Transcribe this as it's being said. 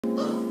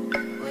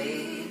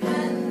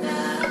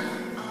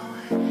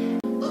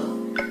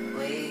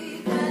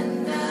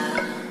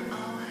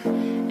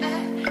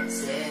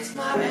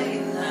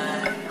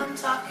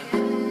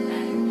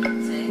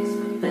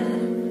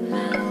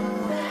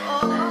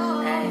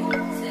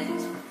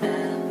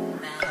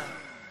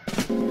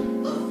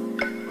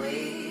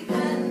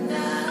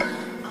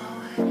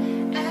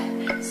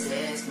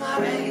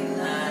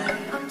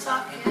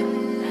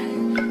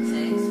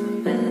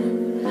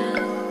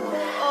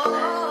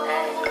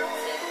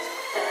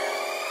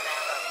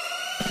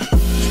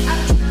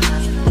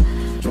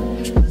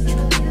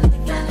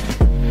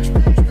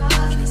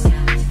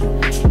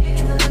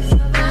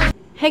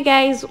Hey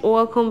guys,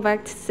 welcome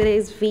back to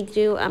today's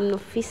video. I'm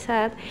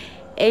Nofisat,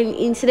 and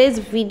in today's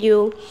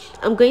video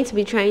I'm going to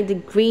be trying the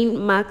green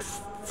mark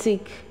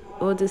stick,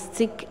 or the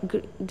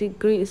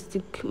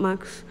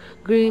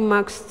green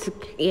mark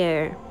stick.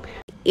 Yeah,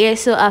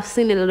 so I've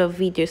seen a lot of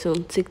videos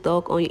on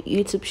TikTok, on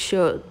YouTube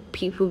short.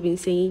 People been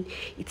saying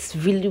it's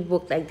really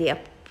worked, like they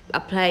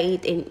apply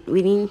it and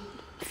within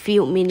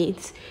few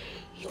minutes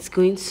it's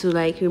going to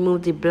like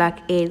remove the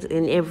blackheads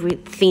and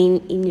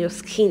everything in your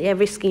skin,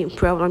 every skin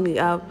problem you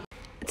have.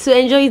 To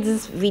enjoy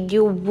this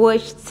video,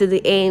 watch to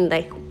the end,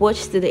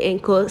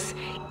 because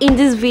in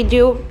this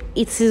video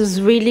it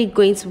is really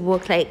going to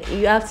work. Like,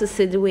 you have to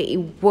see the way it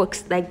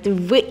works, like the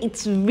way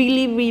it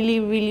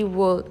really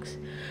works,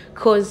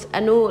 because I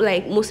know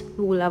like most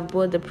people will have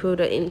bought the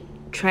product and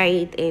try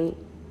it and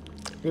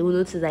they will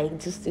notice like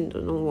this thing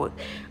does not work.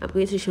 I'm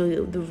going to show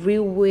you the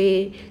real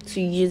way to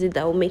use it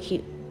that will make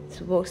it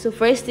to work. So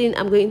first thing,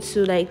 I'm going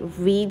to like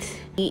read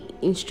the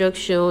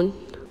instruction.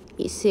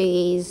 It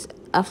says,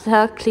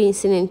 after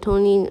cleansing and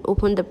toning,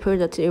 open the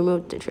product to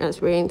remove the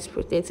transparent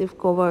protective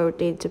cover,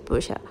 rotate to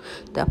push out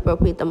the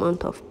appropriate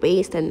amount of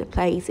paste and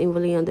apply it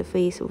evenly on the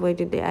face,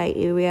 avoiding the eye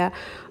area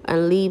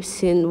and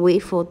lips, and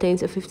wait for 10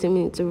 to 15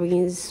 minutes to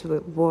rinse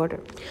with water.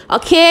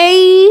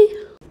 Okay,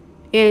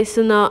 yeah,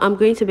 so now I'm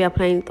going to be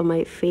applying it on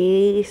my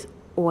face.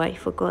 Oh, I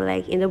forgot,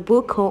 like in the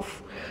book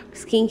of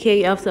skincare,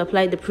 you have to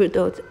apply the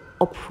product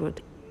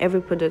upward. Every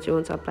product you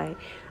want to apply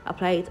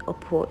it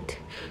upward.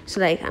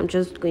 So like I'm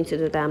just going to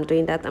do that. I'm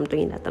doing that. I'm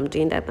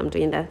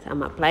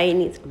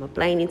applying it.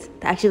 It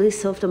actually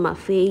soft on my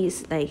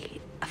face. Like,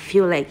 I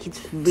feel like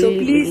it's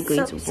really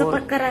going to work. So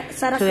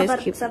let's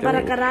keep doing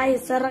it.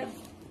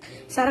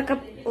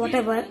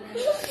 Whatever.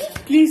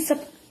 Please,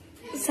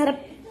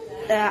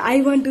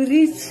 I want to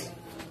reach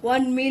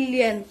 1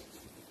 million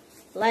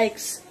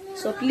likes.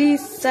 So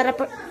please, yes.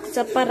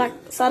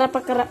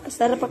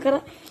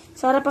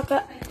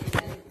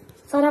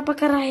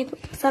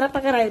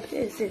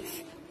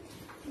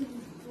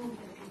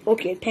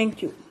 Okay,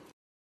 thank you.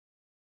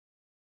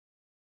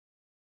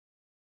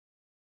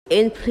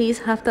 And please,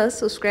 after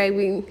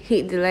subscribing,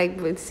 hit the like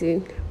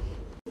button.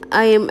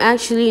 I am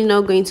actually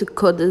not going to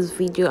cut this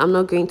video. I'm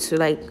not going to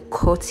like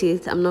cut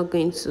it. I'm not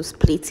going to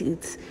split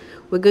it.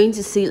 We're going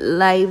to see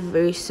live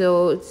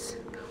results.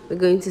 We're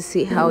going to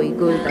see how it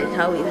goes, like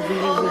how it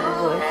really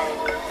works.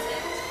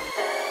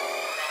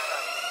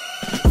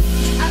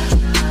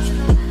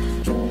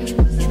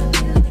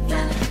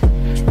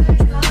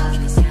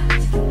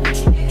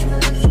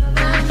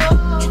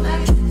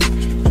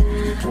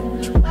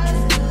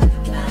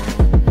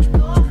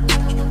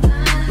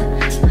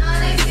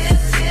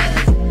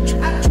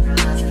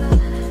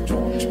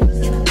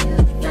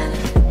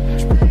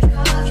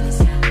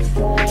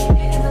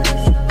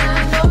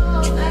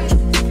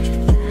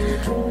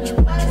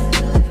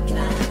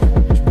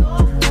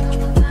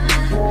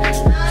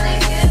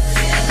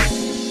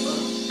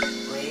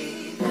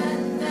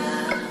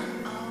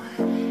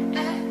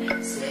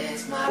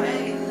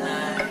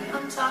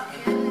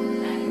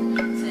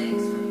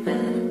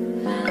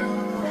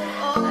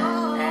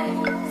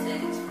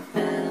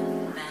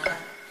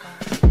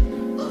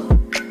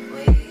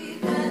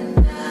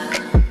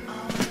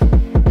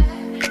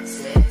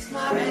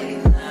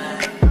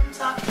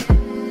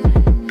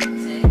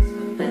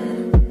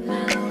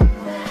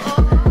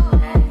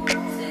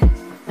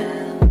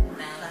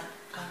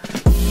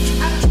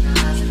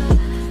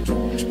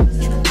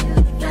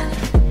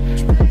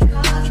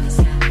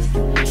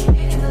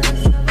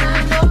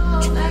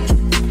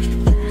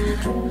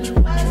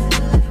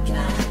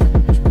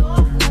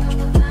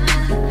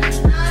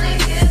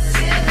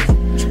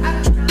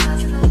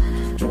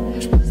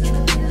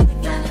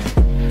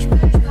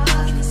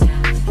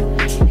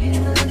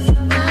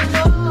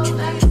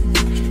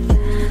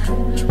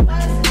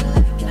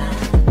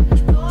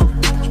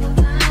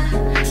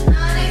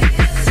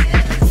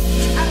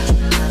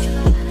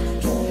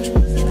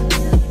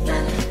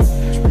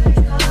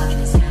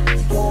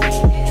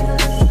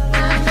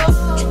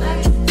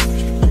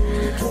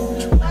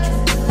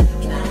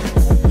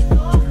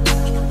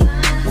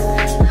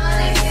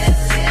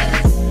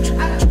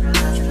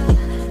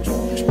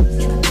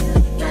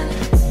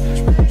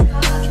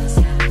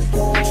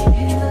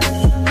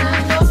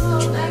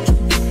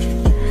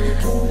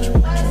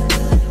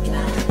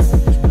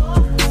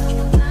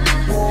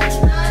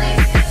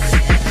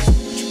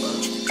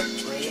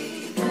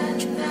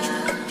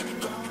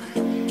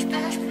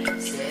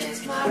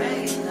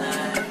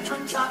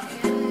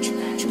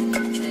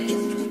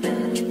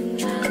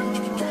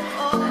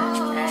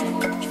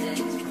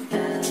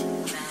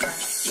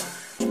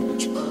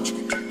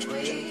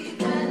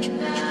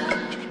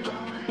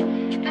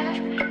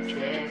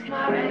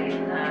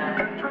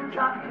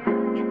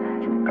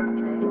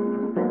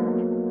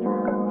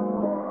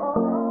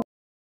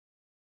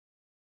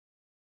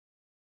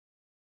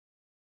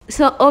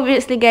 So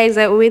obviously, guys,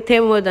 I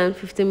waited more than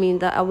 15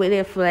 minutes. I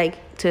waited for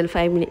like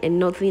 25 minutes and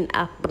nothing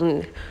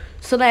happened.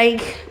 So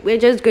like we're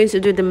just going to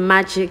do the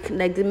magic,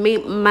 like the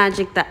main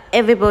magic that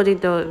everybody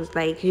does.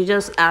 Like you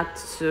just have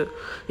to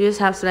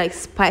like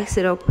spice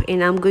it up,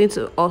 and I'm going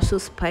to also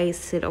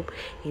spice it up,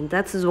 and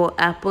that is what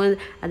happened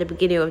at the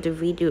beginning of the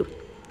video.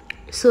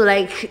 So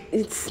like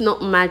it's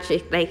not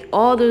magic. Like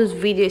all those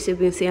videos you've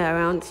been seeing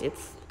around,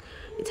 it's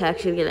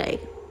actually like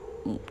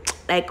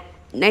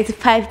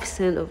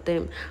 95% of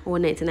them, or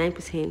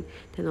 99%,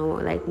 you know,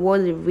 like what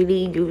they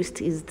really used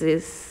is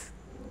this.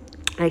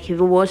 Like if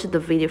you watch the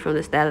video from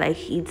the start, like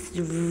it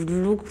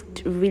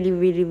looked really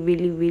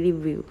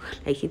real.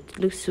 Like it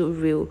looks so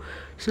real.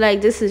 So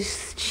like this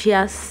is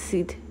chia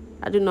seed.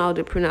 I don't know how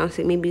to pronounce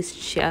it. Maybe it's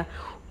chia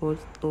or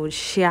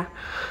chia.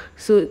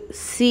 So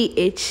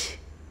CHIR.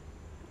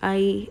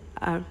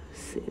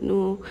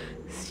 No,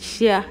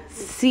 chia.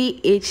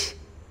 CHAI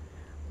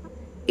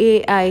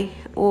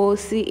or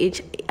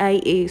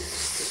CHIA,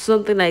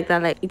 something like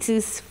that. Like it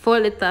is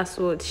 4 letters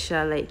word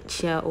sha, like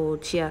chia or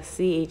chia,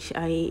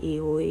 CHIA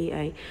or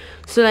AI.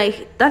 So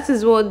like that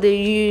is what they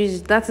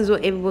use, that is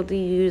what everybody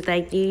use.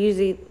 Like they use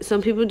it,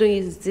 some people don't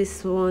use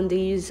this one, they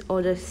use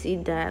other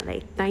seed that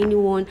like tiny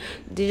one.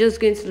 They're just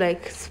going to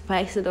like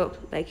spice it up,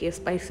 like you're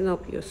spicing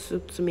up your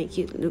soup to make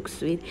it look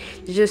sweet.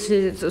 They just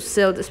use it to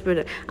sell this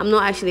product. I'm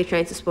not actually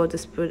trying to support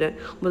this product,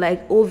 but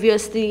like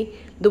obviously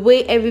the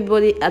way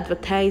everybody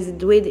advertise it,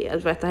 the way they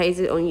advertise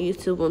it on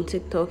YouTube, on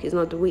TikTok, is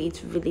not the way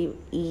it really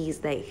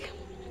is. Like,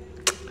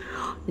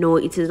 no,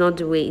 it is not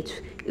the way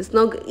it's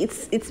not.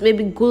 It's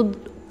maybe good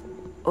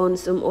on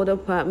some other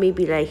part.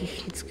 Maybe like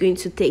it's going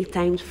to take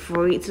time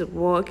for it to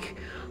work,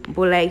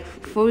 but like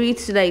for it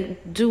to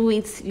like do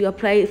it, you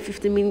apply it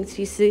 15 minutes.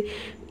 You see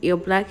your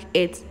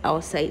blackheads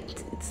outside.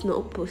 It's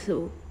not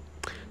possible.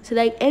 So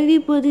like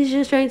everybody's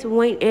just trying to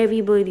whine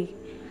everybody.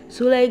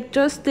 So like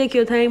just take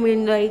your time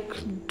and like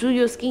do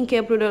your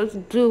skincare products,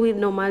 do it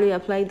normally,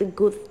 apply the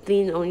good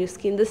thing on your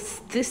skin.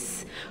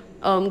 This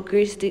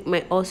green stick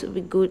might also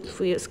be good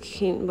for your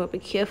skin, but be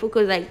careful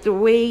because like the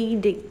way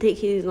they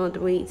take it is not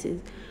the way it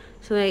is.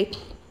 So like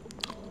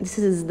this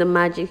is the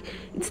magic.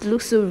 It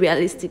looks so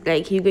realistic,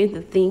 like you're going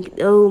to think,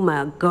 oh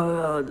my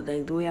god,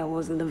 like the way I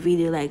was in the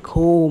video, like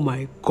oh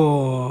my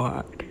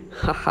god.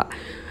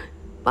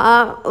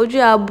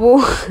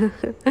 Abo.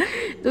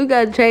 Look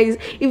at tries.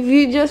 If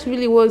you just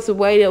really want to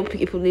wind up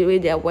people the way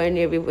they are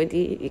winding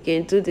everybody, you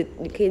can do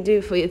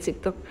it for your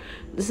TikTok.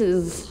 This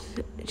is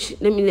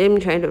let me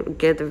try to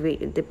get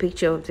the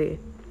picture of the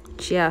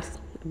chair,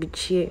 a bit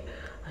chair.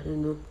 I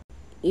don't know.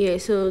 Yeah,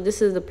 so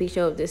this is the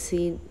picture of the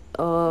seed.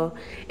 And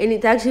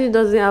it actually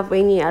doesn't have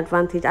any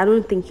advantage. I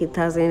don't think it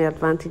has any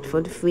advantage for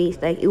the face.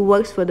 Like it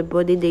works for the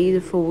body, they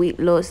use it for weight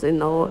loss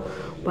and all,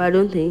 but I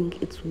don't think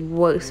it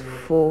works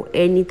for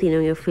anything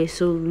on your face.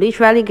 So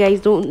literally, guys,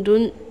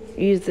 don't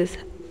use this,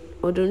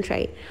 or don't try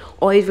it.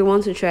 Or if you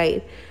want to try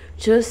it,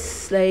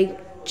 just like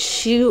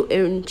chill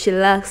and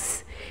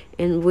chillax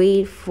and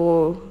wait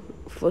for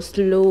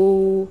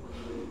slow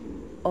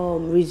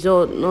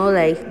result, not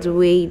like the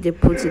way they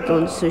put it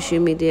on social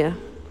media.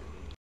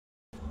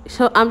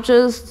 So I'm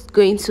just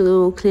going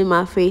to clean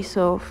my face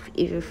off.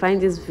 If you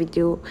find this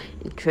video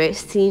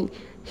interesting,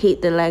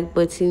 hit the like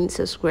button,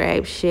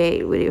 subscribe, share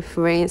it with your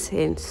friends,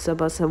 and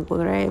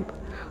subscribe,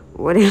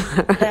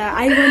 whatever.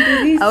 I want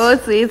to reach I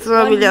want to hit 1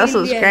 1 million million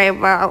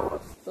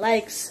subscribers.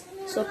 likes.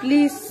 So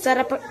please,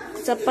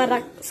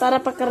 sarapakarai.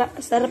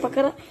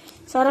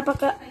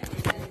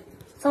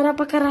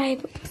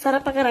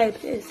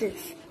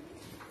 Yes.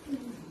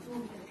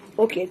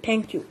 Okay,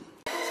 thank you.